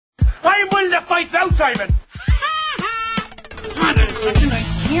I'm willing to fight out, Simon. God, that is such a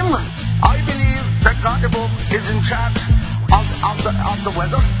nice camera. I believe that God above is in charge of the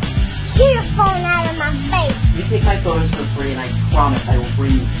weather. Get your phone out of my face. You take my photos for free, and I promise I will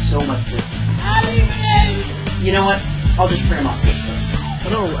bring you so much business. You know what? I'll just print them off Facebook.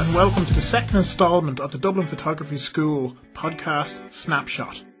 Hello and welcome to the second instalment of the Dublin Photography School podcast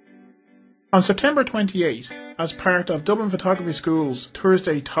Snapshot. On September 28, as part of Dublin Photography School's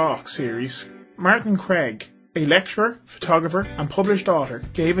Thursday Talk series, Martin Cregg, a lecturer, photographer and published author,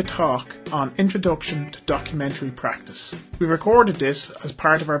 gave a talk on Introduction to Documentary Practice. We recorded this as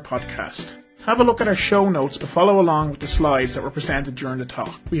part of our podcast. Have a look at our show notes to follow along with the slides that were presented during the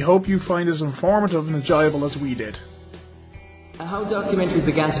talk. We hope you find it as informative and enjoyable as we did. How documentary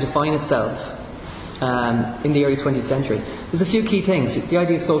began to define itself in the early 20th century. There's a few key things. The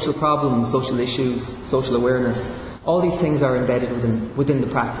idea of social problems, social issues, social awareness, all these things are embedded within the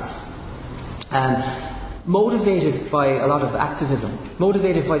practice. Motivated by a lot of activism,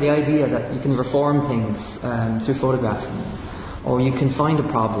 motivated by the idea that you can reform things through photographing, or you can find a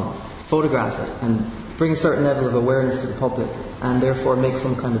problem, photograph it, and bring a certain level of awareness to the public, and therefore make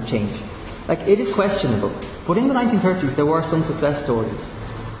some kind of change. Like, it is questionable, but in the 1930s there were some success stories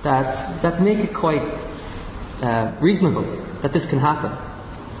that make it quite reasonable that this can happen.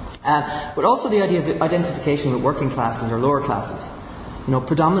 But also the idea of identification with working classes or lower classes. You know,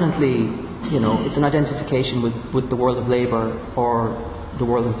 predominantly, you know, it's an identification with the world of labour or the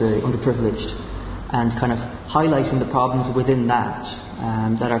world of the underprivileged, and kind of highlighting the problems within that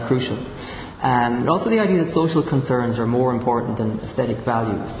that are crucial. And also the idea that social concerns are more important than aesthetic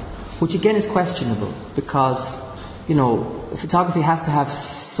values, which again is questionable because, you know, photography has to have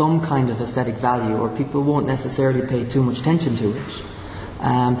some kind of aesthetic value or people won't necessarily pay too much attention to it.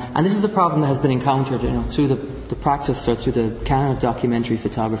 And this is a problem that has been encountered, you know, through the practice or through the canon of documentary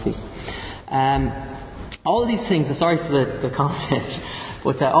photography. All of these things, sorry for the content,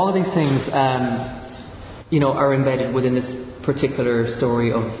 but all of these things, you know, are embedded within this particular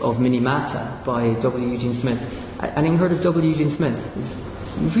story of Minimata by W. Eugene Smith. Anyone heard of W. Eugene Smith? He's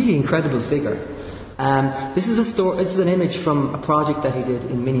a really incredible figure. This is an image from a project that he did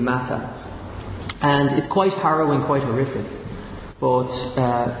in Minimata, and it's quite harrowing, quite horrific. But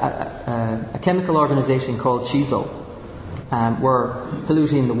a chemical organisation called Chiso were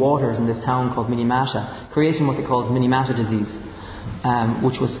polluting the waters in this town called Minimata, creating what they called Minimata disease,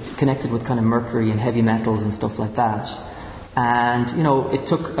 which was connected with kind of mercury and heavy metals and stuff like that. And, you know, it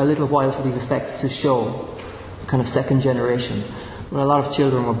took a little while for these effects to show, kind of second generation, when a lot of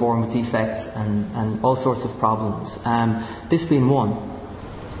children were born with defects and all sorts of problems, this being one.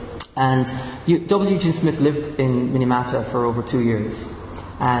 And W. Eugene Smith lived in Minimata for over 2 years,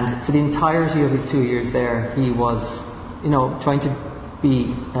 and for the entirety of his 2 years there, he was, you know, trying to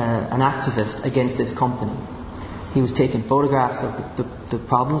be an activist against this company. He was taking photographs of the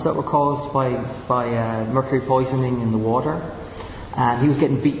problems that were caused by mercury poisoning in the water, and he was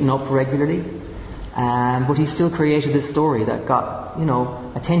getting beaten up regularly. But he still created this story that got, you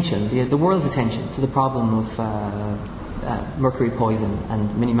know, attention, the world's attention to the problem of mercury poison and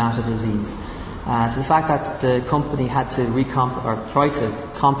Minimata disease, to the fact that the company had to try to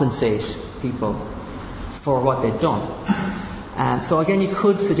compensate people for what they'd done. So again, you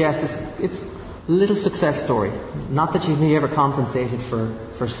could suggest it's a little success story. Not that you'd be ever compensated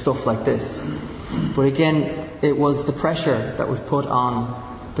for stuff like this, but again, it was the pressure that was put on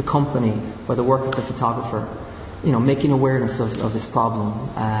the company by the work of the photographer, you know, making awareness of this problem,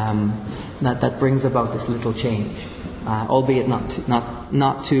 that brings about this little change. Albeit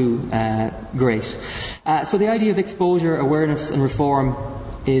not too great. So the idea of exposure, awareness and reform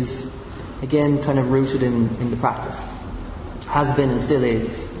is, again, kind of rooted in the practice. Has been and still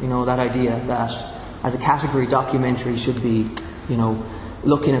is, you know, that idea that as a category documentary should be, you know,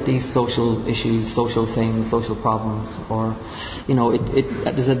 looking at these social issues, social things, social problems, or, you know,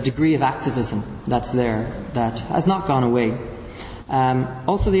 there's a degree of activism that's there that has not gone away.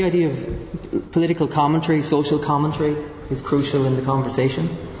 Also the idea of political commentary, social commentary is crucial in the conversation.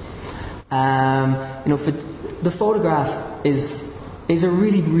 You know, the photograph is a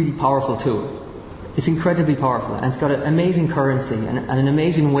really, really powerful tool. It's incredibly powerful, and it's got an amazing currency and an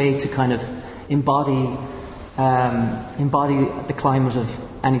amazing way to kind of embody the climate of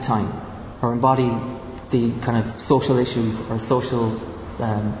any time, or embody the kind of social issues or social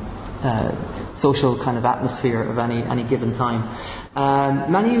kind of atmosphere of any given time.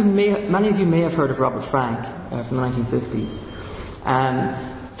 Many of you may have heard of Robert Frank from the 1950s.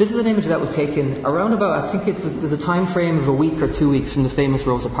 This is an image that was taken around about, I think there's a time frame of a week or 2 weeks from the famous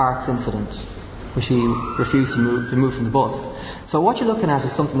Rosa Parks incident. but she refused to move from the bus. So what you're looking at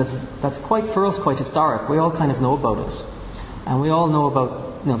is something that's quite, for us, quite historic. We all kind of know about it, and we all know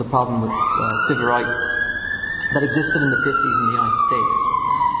about the problem with civil rights that existed in the 50s in the United States.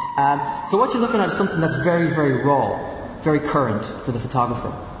 So what you're looking at is something that's very, very raw, very current for the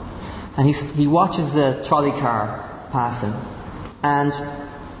photographer. And he watches the trolley car passing, and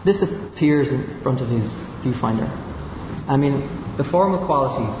this appears in front of his viewfinder. I mean, the formal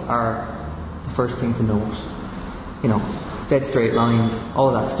qualities are the first thing to note. Dead straight lines, all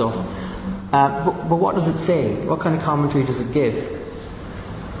of that stuff. But what does it say? What kind of commentary does it give?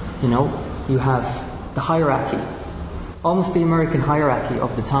 You have the hierarchy, almost the American hierarchy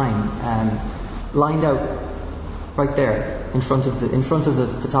of the time, lined out right there in front of the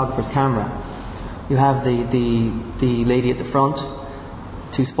photographer's camera. You have the lady at the front,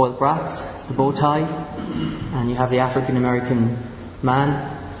 two spoiled brats, the bow tie, and you have the African American man,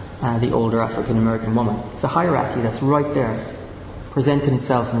 the older African American woman. It's a hierarchy that's right there, presenting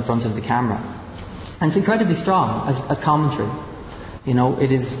itself in front of the camera, and it's incredibly strong as commentary.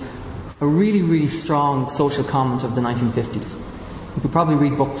 It is a really, really strong social comment of the 1950s. You could probably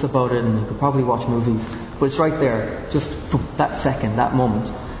read books about it, and you could probably watch movies, but it's right there, just for that second, that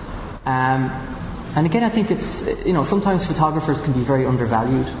moment. And again, I think it's, sometimes photographers can be very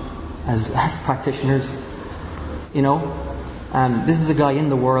undervalued as practitioners. This is a guy in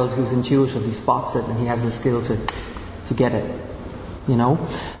the world who's intuitive, he spots it, and he has the skill to get it.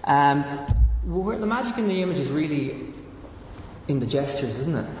 Where the magic in the image is really in the gestures,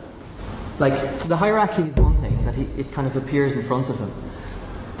 isn't it? Like, the hierarchy is one thing, that it kind of appears in front of him.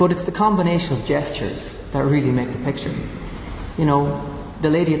 But it's the combination of gestures that really make the picture. The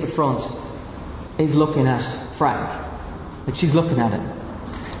lady at the front is looking at Frank. Like, she's looking at him,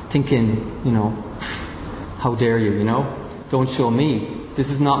 thinking, how dare you, don't show me. This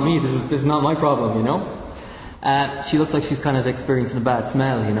is not me, this is not my problem, She looks like she's kind of experiencing a bad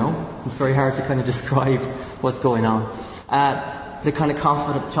smell, It's very hard to kind of describe what's going on. The kind of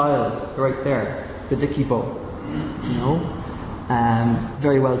confident child right there, the dicky bow,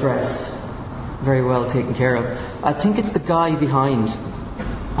 very well dressed, very well taken care of. I think it's the guy behind.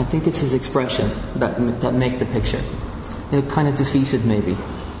 I think it's his expression that make the picture. Kind of defeated maybe.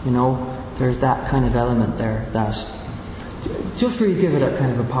 There's that kind of element there that just really give it a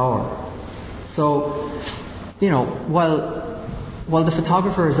kind of a power. So, while the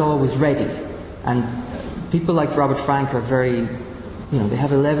photographer is always ready, and people like Robert Frank are very, they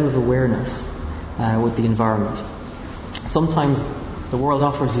have a level of awareness with the environment. Sometimes the world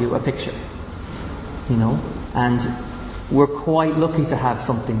offers you a picture, and we're quite lucky to have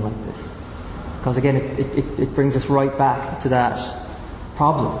something like this. Because again, it brings us right back to that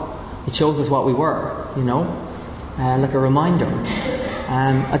problem. It shows us what we were, like a reminder.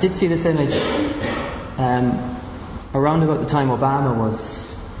 I did see this image around about the time Obama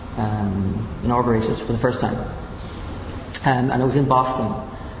was inaugurated for the first time. And it was in Boston.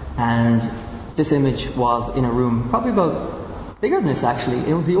 And this image was in a room, probably about bigger than this actually.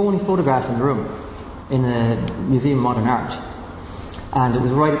 It was the only photograph in the room in the Museum of Modern Art. And it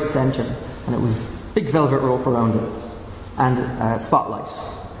was right at the centre. And it was big velvet rope around it. And a spotlight.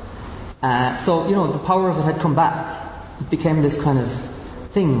 So, the power of it had come back. It became this kind of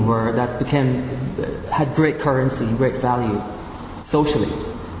thing had great currency and great value socially.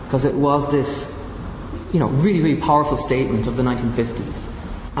 Because it was this, really, really powerful statement of the 1950s.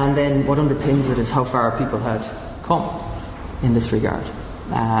 And then what underpins it is how far people had come in this regard.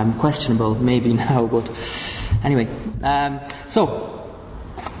 Questionable maybe now, but anyway. The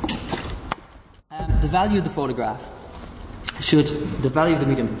value of the photograph the value of the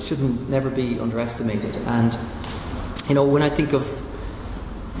medium should never be underestimated. And, when I think of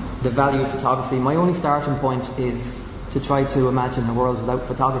the value of photography, my only starting point is to try to imagine a world without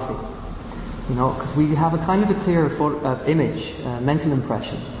photography. Because we have a kind of a clear image, mental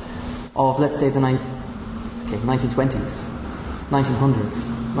impression of, let's say, the 1920s,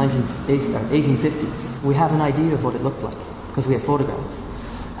 1900s, 1850s. We have an idea of what it looked like because we have photographs.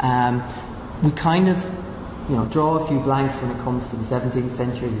 We kind of, draw a few blanks when it comes to the 17th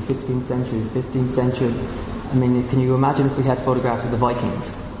century, the 16th century, the 15th century. I mean, can you imagine if we had photographs of the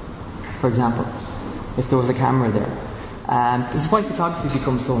Vikings, for example, if there was a camera there? This is why photography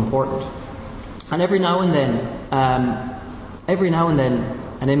becomes so important. And every now and then,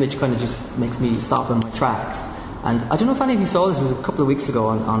 an image kind of just makes me stop in my tracks. And I don't know if any of you saw this, it was a couple of weeks ago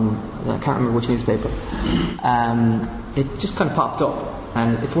on I can't remember which newspaper. It just kind of popped up.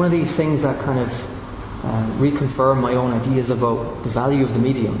 And it's one of these things that kind of reconfirm my own ideas about the value of the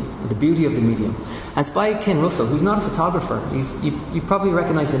medium, the beauty of the medium. And it's by Ken Russell, who's not a photographer. You probably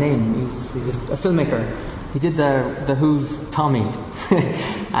recognise the name. He's a filmmaker. He did the Who's Tommy,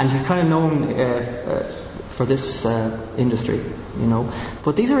 and he's kind of known for this industry, you know.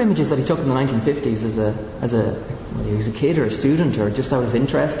 But these are images that he took in the 1950s whether he was a kid or a student or just out of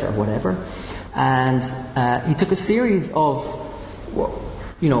interest or whatever. And he took a series of,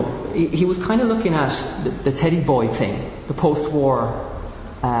 you know, he was kind of looking at the teddy boy thing, the post-war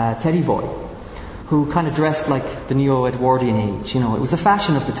teddy boy, who kind of dressed like the neo-Edwardian age. You know, it was the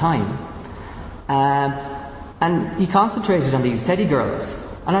fashion of the time. And he concentrated on these teddy girls.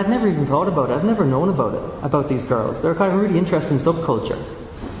 And I'd never even thought about it. I'd never known about these girls. They're kind of a really interesting subculture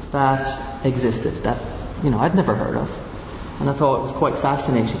that existed that, you know, I'd never heard of. And I thought it was quite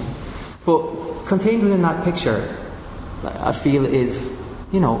fascinating. But contained within that picture, I feel, is,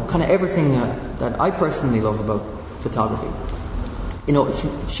 you know, kind of everything that I personally love about photography. You know,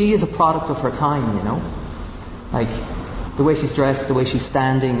 she is a product of her time, you know. Like, the way she's dressed, the way she's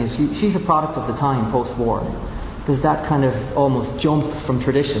standing, she's a product of the time, post-war. There's that kind of almost jump from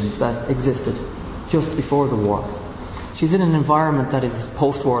traditions that existed just before the war. She's in an environment that is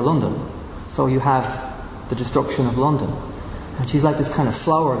post-war London. So you have the destruction of London. And she's like this kind of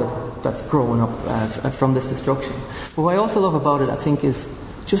flower that's growing up from this destruction. But what I also love about it, I think, is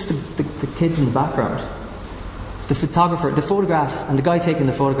just the kids in the background. The photographer, the photograph, and the guy taking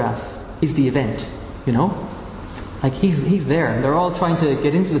the photograph is the event, you know? Like, he's there, and they're all trying to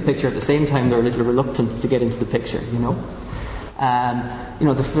get into the picture at the same time. They're a little reluctant to get into the picture, you know? You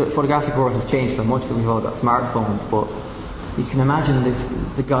know, the photographic world has changed so much that we've all got smartphones, but you can imagine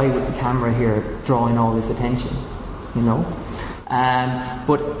the guy with the camera here drawing all this attention, you know?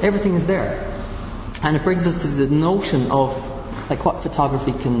 But everything is there. And it brings us to the notion of, like, what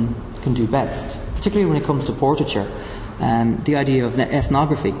photography can do best, particularly when it comes to portraiture. The idea of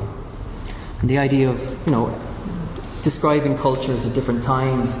ethnography, and the idea of, you know, describing cultures at different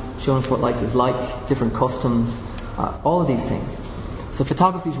times, showing us what life is like, different customs, all of these things. So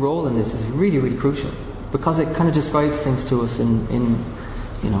photography's role in this is really, really crucial, because it kind of describes things to us in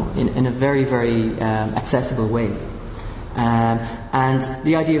a very, very accessible way. And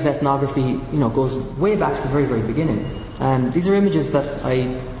the idea of ethnography, you know, goes way back to the very, very beginning. These are images that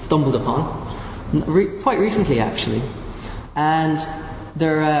I stumbled upon quite recently, actually, and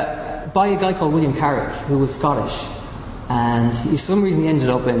they're by a guy called William Carrick, who was Scottish. And for some reason he ended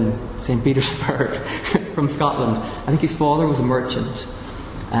up in St. Petersburg from Scotland. I think his father was a merchant.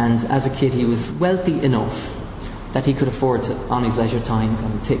 And as a kid he was wealthy enough that he could afford to, on his leisure time,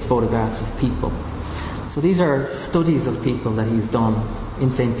 take photographs of people. So these are studies of people that he's done in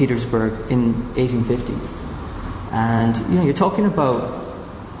St. Petersburg in 1850s. And, you know, you're talking about,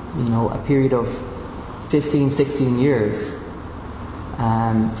 you know, a period of 15, 16 years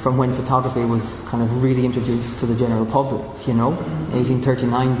from when photography was kind of really introduced to the general public, you know,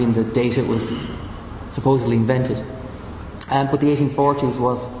 1839 being the date it was supposedly invented. But the 1840s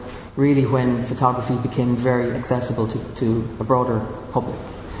was really when photography became very accessible to a broader public.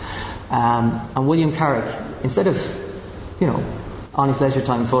 And William Carrick, instead of, you know, on his leisure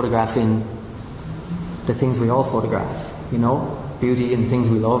time photographing the things we all photograph, you know, beauty and things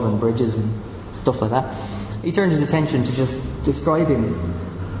we love and bridges and stuff like that, he turned his attention to just describing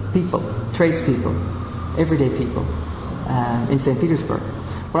people, tradespeople, everyday people in St. Petersburg.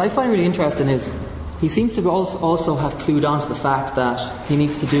 What I find really interesting is he seems to also have clued on to the fact that he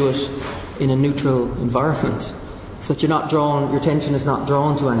needs to do it in a neutral environment, so that your attention is not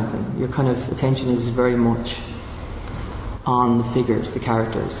drawn to anything. Your kind of attention is very much on the figures, the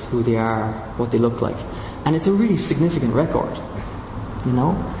characters, who they are, what they look like. And it's a really significant record, you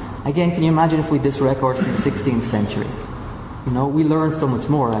know? Again, can you imagine if we had this record from the 16th century? You know, we learn so much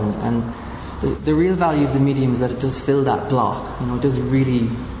more, and the real value of the medium is that it does fill that block. You know, it does really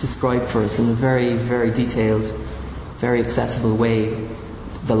describe for us in a very, very detailed, very accessible way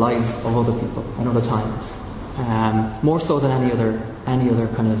the lives of other people and other times. More so than any other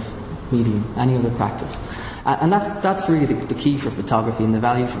kind of medium, any other practice. And that's really the key for photography and the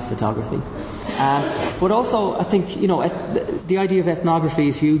value for photography. But also, I think, you know, the idea of ethnography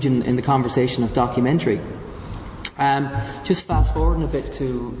is huge in the conversation of documentary. Just fast forwarding a bit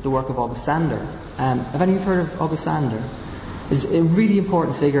to the work of August Sander. Have any of you heard of August Sander? He's a really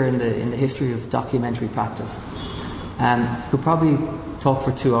important figure in the history of documentary practice. Could probably talk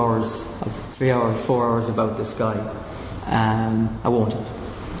for 2 hours, 3 hours, 4 hours about this guy. I won't.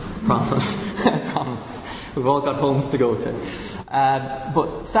 Promise. I promise. We've all got homes to go to.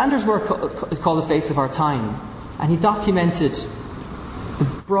 But Sander's work is called The Face of Our Time, and he documented the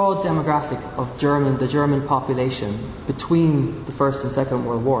broad demographic of the German population between the First and Second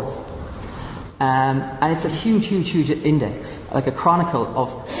World Wars. And it's a huge index, like a chronicle of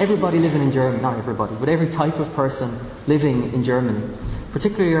everybody living in Germany, not everybody, but every type of person living in Germany,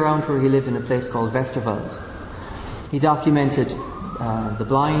 particularly around where he lived in a place called Westerwald. He documented the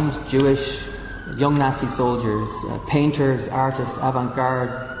blind, Jewish, young Nazi soldiers, painters, artists,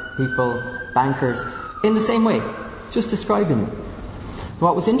 avant-garde people, bankers, in the same way, just describing them.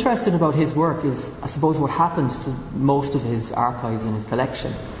 What was interesting about his work is, I suppose, what happened to most of his archives and his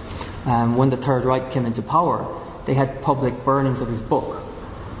collection. When the Third Reich came into power, they had public burnings of his book.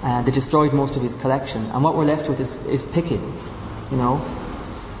 They destroyed most of his collection. And what we're left with is pickings,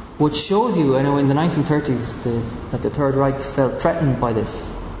 which shows you, in the 1930s, that the Third Reich felt threatened by this.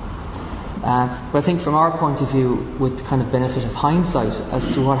 But I think from our point of view, with the kind of benefit of hindsight as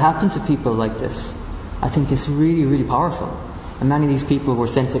to what happened to people like this, I think it's really, really powerful. And many of these people were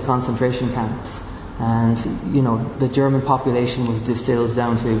sent to concentration camps. And, the German population was distilled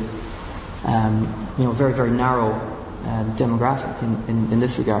down to, very, very narrow demographic in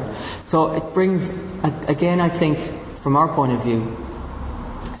this regard. So it brings, again, I think, from our point of view,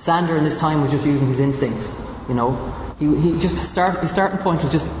 Sander in this time was just using his instinct, He just his starting point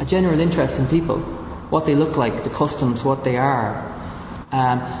was just a general interest in people, what they look like, the customs, what they are,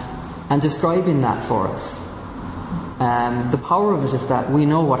 and describing that for us. The power of it is that we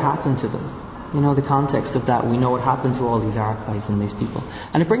know what happened to them. The context of that, we know what happened to all these archives and these people.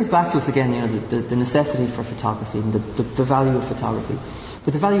 And it brings back to us again, the necessity for photography and the value of photography.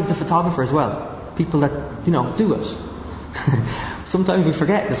 But the value of the photographer as well. People that, do it. Sometimes we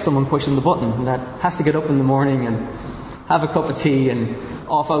forget there's someone pushing the button that has to get up in the morning and have a cup of tea and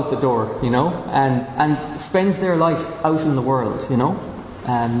off out the door, and spends their life out in the world,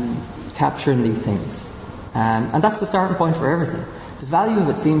 capturing these things. And that's the starting point for everything. The value of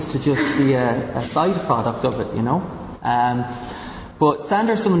it seems to just be a side product of it, But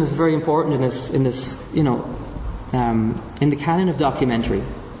Sander is someone who's very important in this, in the canon of documentary,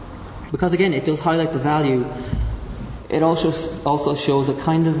 because again, it does highlight the value. It also shows a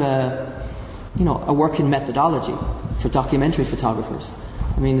kind of a working methodology for documentary photographers.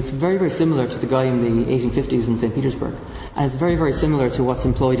 It's very, very similar to the guy in the 1850s in St. Petersburg. And it's very, very similar to what's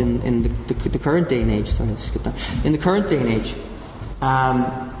employed in the current day and age. Sorry, I'll skip that. In the current day and age,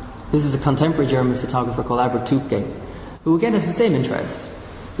 this is a contemporary German photographer called Albert Tupke, who again has the same interest,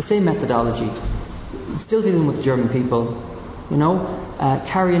 the same methodology, still dealing with German people,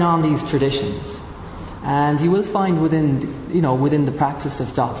 carrying on these traditions. And you will find within the practice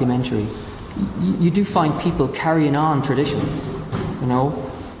of documentary, you do find people carrying on traditions,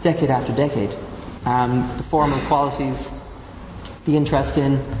 decade after decade. The formal qualities, the interest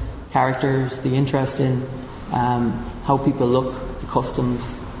in characters, the interest in how people look, the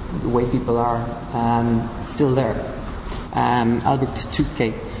customs, the way people are, still there. Albert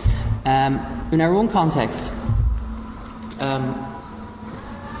Tupke. In our own context,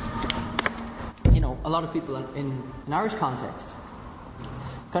 a lot of people in an Irish context.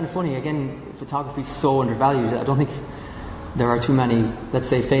 Kind of funny, again, photography is so undervalued. I don't think there are too many, let's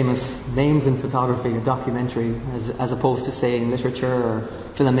say, famous names in photography or documentary, as opposed to, say, in literature or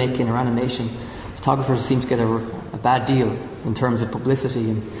filmmaking or animation. Photographers seem to get a bad deal in terms of publicity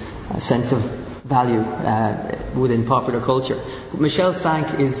and a sense of value within popular culture. But Michel Sank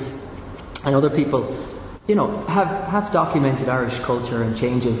and other people, have documented Irish culture and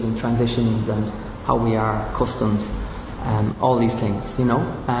changes and transitions and how we are, customs, all these things,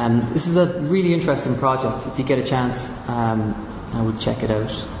 This is a really interesting project. If you get a chance, I would check it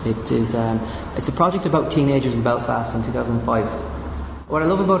out. It's a project about teenagers in Belfast in 2005. What I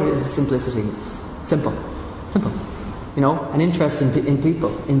love about it is the simplicity. It's simple, an interest in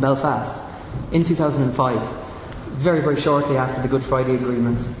people in Belfast in 2005. Very, very shortly after the Good Friday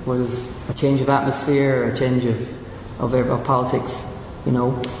Agreement was a change of atmosphere, a change of politics,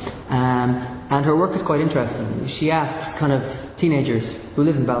 And her work is quite interesting. She asks kind of teenagers who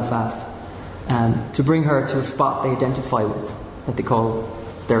live in Belfast to bring her to a spot they identify with, that they call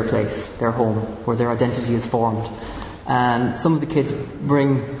their place, their home, where their identity is formed. And some of the kids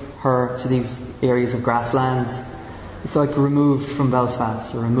bring her to these areas of grasslands. It's like removed from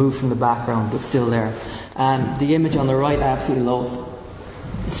Belfast, or removed from the background, but still there. The image on the right I absolutely love.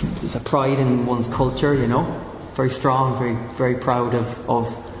 It's a pride in one's culture, very strong, very, very proud of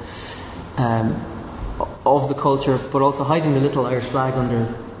the culture, but also hiding the little Irish flag under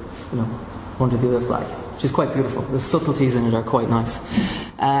the other flag, which is quite beautiful. The subtleties in it are quite nice.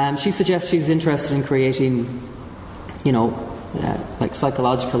 She suggests she's interested in creating, like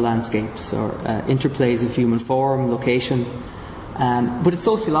psychological landscapes or interplays of human form, location, But it's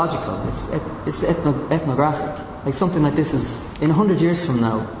sociological, it's ethnographic. Like something like this is, in 100 years from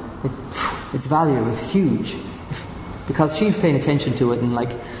now, its value is huge. Because she's paying attention to it and like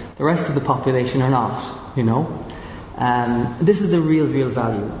the rest of the population are not, you know. This is the real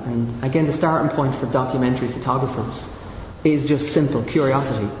value. And again, the starting point for documentary photographers is just simple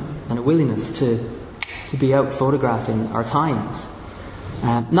curiosity and a willingness to be out photographing our times.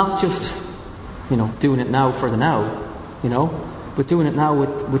 Not just, you know, doing it now for the now, you know, but doing it now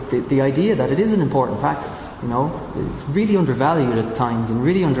with the idea that it is an important practice, you know. It's really undervalued at times and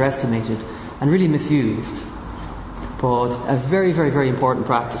really underestimated and really misused. But a very important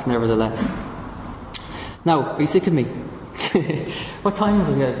practice nevertheless. Now, are you sick of me? What time is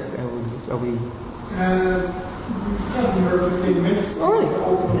it? Are we? Another 15 minutes. Oh, really?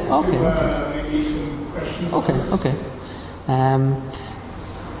 Okay. Maybe some questions. Okay.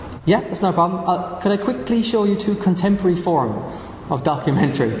 Yeah, that's no problem. Could I quickly show you 2 contemporary forms of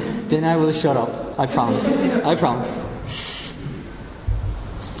documentary? Then I will shut up. I promise.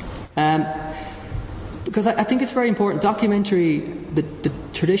 Because I think it's very important. Documentary, the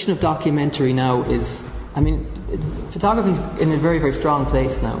tradition of documentary now is, I mean, photography is in a very strong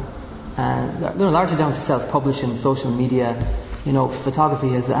place now. They're largely down to self-publishing, social media. You know, photography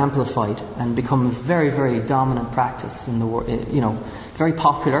has amplified and become a very dominant practice in the world. You know, very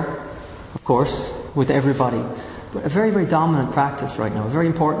popular, of course, with everybody, but a very dominant practice right now, a very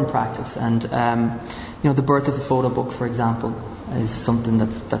important practice. And you know, the birth of the photo book, for example, is something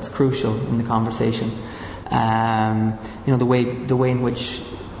that's crucial in the conversation. You know, the way in which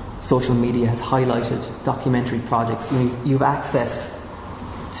social media has highlighted documentary projects. You have access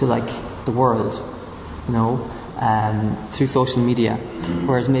to like the world, you know, through social media.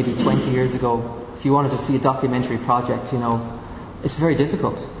 Whereas maybe 20 years ago, if you wanted to see a documentary project, you know, it's very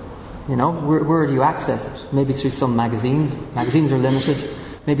difficult. You know, where do you access it? Maybe through some magazines. Magazines are limited.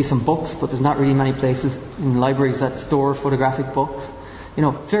 Maybe some books, but there's not really many places in libraries that store photographic books. You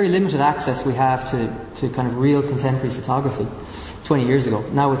know, very limited access we have to kind of real contemporary photography 20 years ago.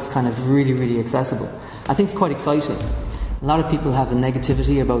 Now it's kind of really accessible. I think it's quite exciting. A lot of people have a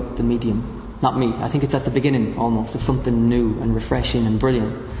negativity about the medium. Not me. I think it's at the beginning almost of something new and refreshing and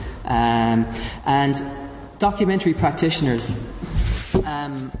brilliant. And documentary practitioners,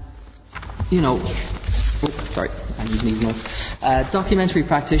 you know, I'm using these notes. Documentary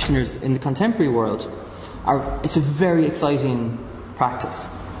practitioners in the contemporary world it's a very exciting practice.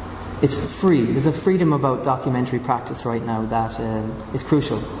 It's free. There's a freedom about documentary practice right now that is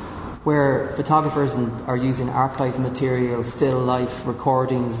crucial, where photographers are using archive material, still life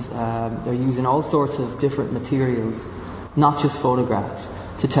recordings. They're using all sorts of different materials, not just photographs,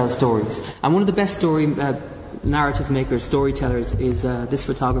 to tell stories. And one of the best narrative makers, storytellers, is this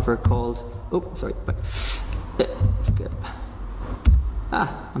photographer called... Oh, sorry.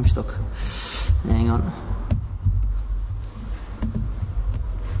 I'm stuck. Hang on.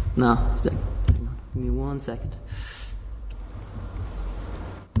 No, hang on. Give me 1 second.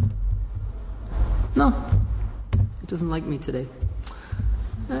 No, it doesn't like me today.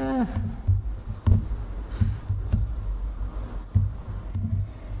 There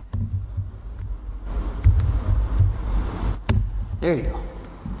you go.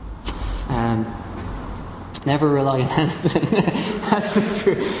 Never rely on anything. That's the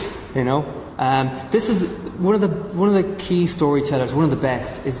truth, you know. This is one of the key storytellers. One of the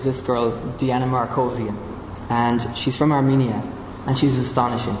best is this girl, Diana Markosian, and she's from Armenia, and she's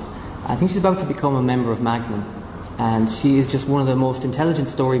astonishing. I think she's about to become a member of Magnum, and she is just one of the most intelligent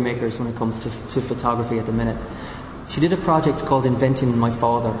story makers when it comes to photography at the minute. She did a project called Inventing My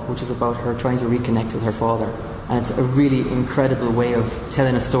Father, which is about her trying to reconnect with her father, and it's a really incredible way of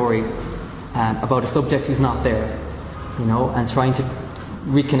telling a story about a subject who's not there, you know, and trying to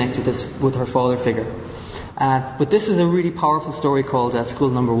reconnect with her father figure. But this is a really powerful story called School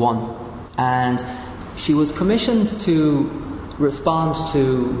Number 1, and she was commissioned to respond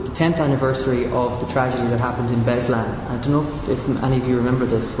to the 10th anniversary of the tragedy that happened in Beslan. I don't know if any of you remember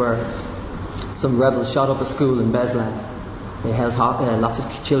this, where some rebels shot up a school in Beslan. They held lots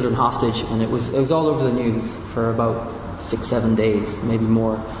of children hostage, and it was all over the news for about 6-7 days, maybe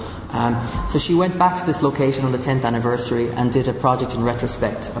more. So she went back to this location on the 10th anniversary and did a project in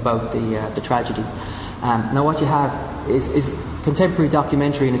retrospect about the tragedy. Now what you have is contemporary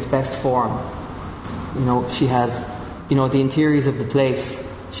documentary in its best form. You know, she has, you know, the interiors of the place.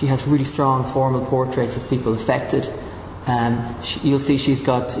 She has really strong formal portraits of people affected. You'll see she's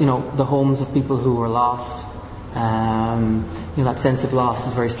got, you know, the homes of people who were lost. That sense of loss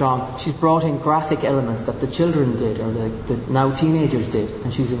is very strong. She's brought in graphic elements that the children did, or the now teenagers did,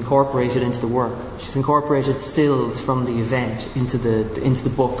 and she's incorporated into the work. She's incorporated stills from the event into the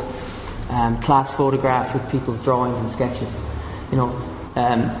book, class photographs with people's drawings and sketches.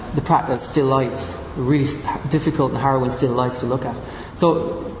 The practice still lifes, really difficult and harrowing still lifes to look at.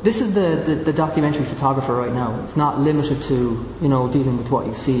 So this is the documentary photographer right now. It's not limited to dealing with what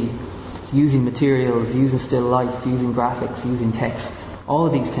you see. It's using materials, using still life, using graphics, using texts, all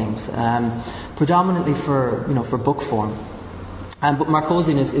of these things, predominantly for book form. But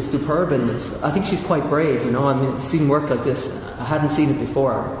Marcosian is superb, and I think she's quite brave. Seeing work like this, I hadn't seen it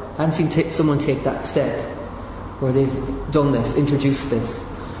before. I hadn't seen someone take that step where they've done this, introduced this,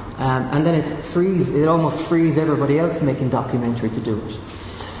 and then it almost frees everybody else making documentary to do it.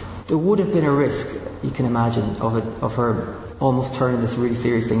 There would have been a risk, you can imagine, of her almost turning this really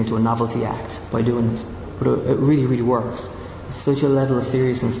serious thing into a novelty act by doing this, but it really, really works. There's such a level of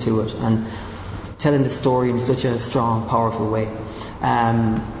seriousness to it, and telling the story in such a strong, powerful way.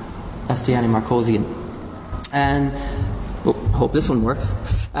 That's Diana Marcosian. And I hope this one works.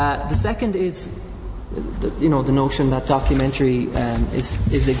 The second is the notion that documentary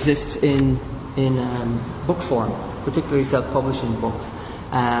exists in book form, particularly self-publishing books.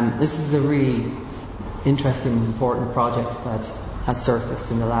 This is a really interesting, important project that has surfaced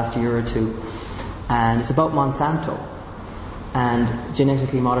in the last year or two, and it's about Monsanto and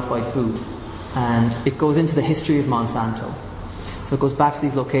genetically modified food, and it goes into the history of Monsanto. So it goes back to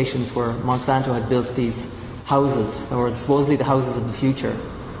these locations where Monsanto had built these houses, or supposedly the houses of the future.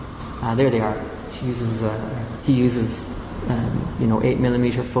 There they are. He uses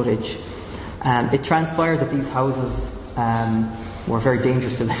 8mm footage. It transpired that these houses were very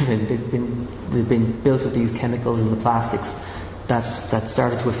dangerous to live in. They've been built with these chemicals and the plastics that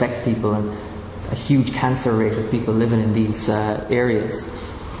started to affect people, and a huge cancer rate of people living in these areas.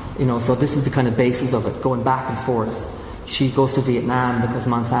 So this is the kind of basis of it, going back and forth. She goes to Vietnam because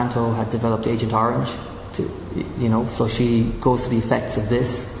Monsanto had developed Agent Orange, so she goes to the effects of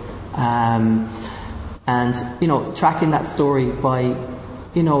this. And tracking that story by,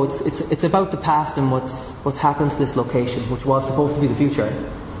 it's about the past and what's happened to this location, which was supposed to be the future.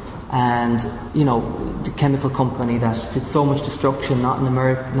 And the chemical company that did so much destruction, not in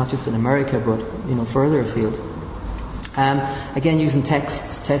America, not just in America, but further afield. Again, using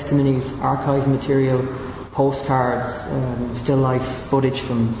texts, testimonies, archive material, postcards, still life footage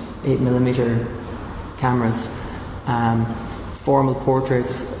from 8mm cameras, formal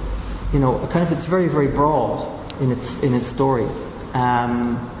portraits. It's very, very broad in its story.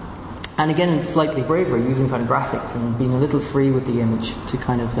 And again, it's slightly braver, using kind of graphics and being a little free with the image to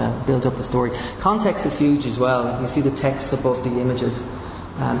kind of build up the story. Context is huge as well. You see the texts above the images.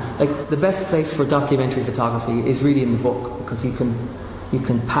 The best place for documentary photography is really in the book, because you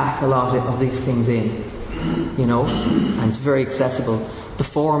can pack a lot of these things in, and it's very accessible. The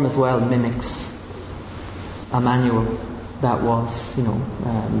form as well mimics a manual that was,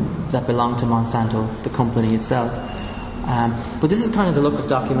 that belonged to Monsanto, the company itself. But this is kind of the look of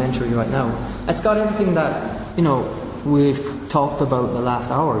documentary right now. It's got everything that, we've talked about in the last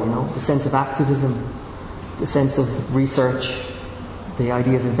hour, the sense of activism, the sense of research, the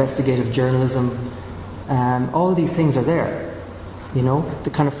idea of investigative journalism. All of these things are there. The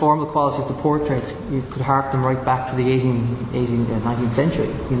kind of formal qualities, the portraits, you could hark them right back to the 19th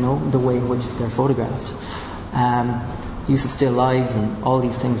century, the way in which they're photographed. Use of still lives and all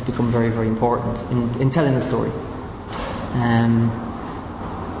these things become very, very important in telling the story.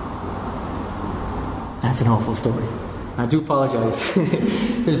 That's an awful story. I do apologise.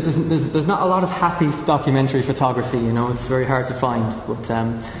 there's not a lot of happy documentary photography, it's very hard to find. But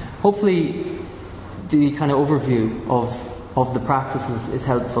hopefully the kind of overview of the practice is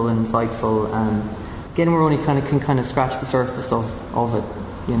helpful and insightful. And again, we're only can kind of scratch the surface of it,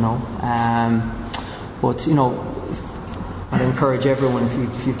 But I'd encourage everyone,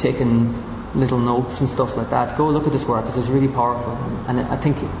 if you've taken little notes and stuff like that, go look at this work, because it's really powerful, and I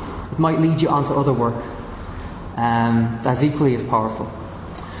think it might lead you onto other work that's equally as powerful.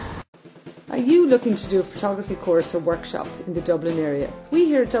 Are you looking to do a photography course or workshop in the Dublin area? We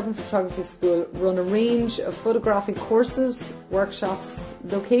here at Dublin Photography School run a range of photography courses, workshops,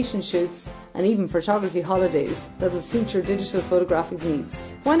 location shoots, and even photography holidays that will suit your digital photographic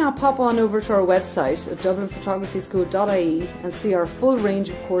needs. Why not pop on over to our website at dublinphotographyschool.ie and see our full range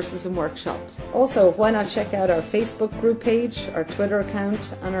of courses and workshops. Also, why not check out our Facebook group page, our Twitter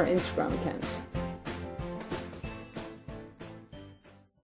account and our Instagram account.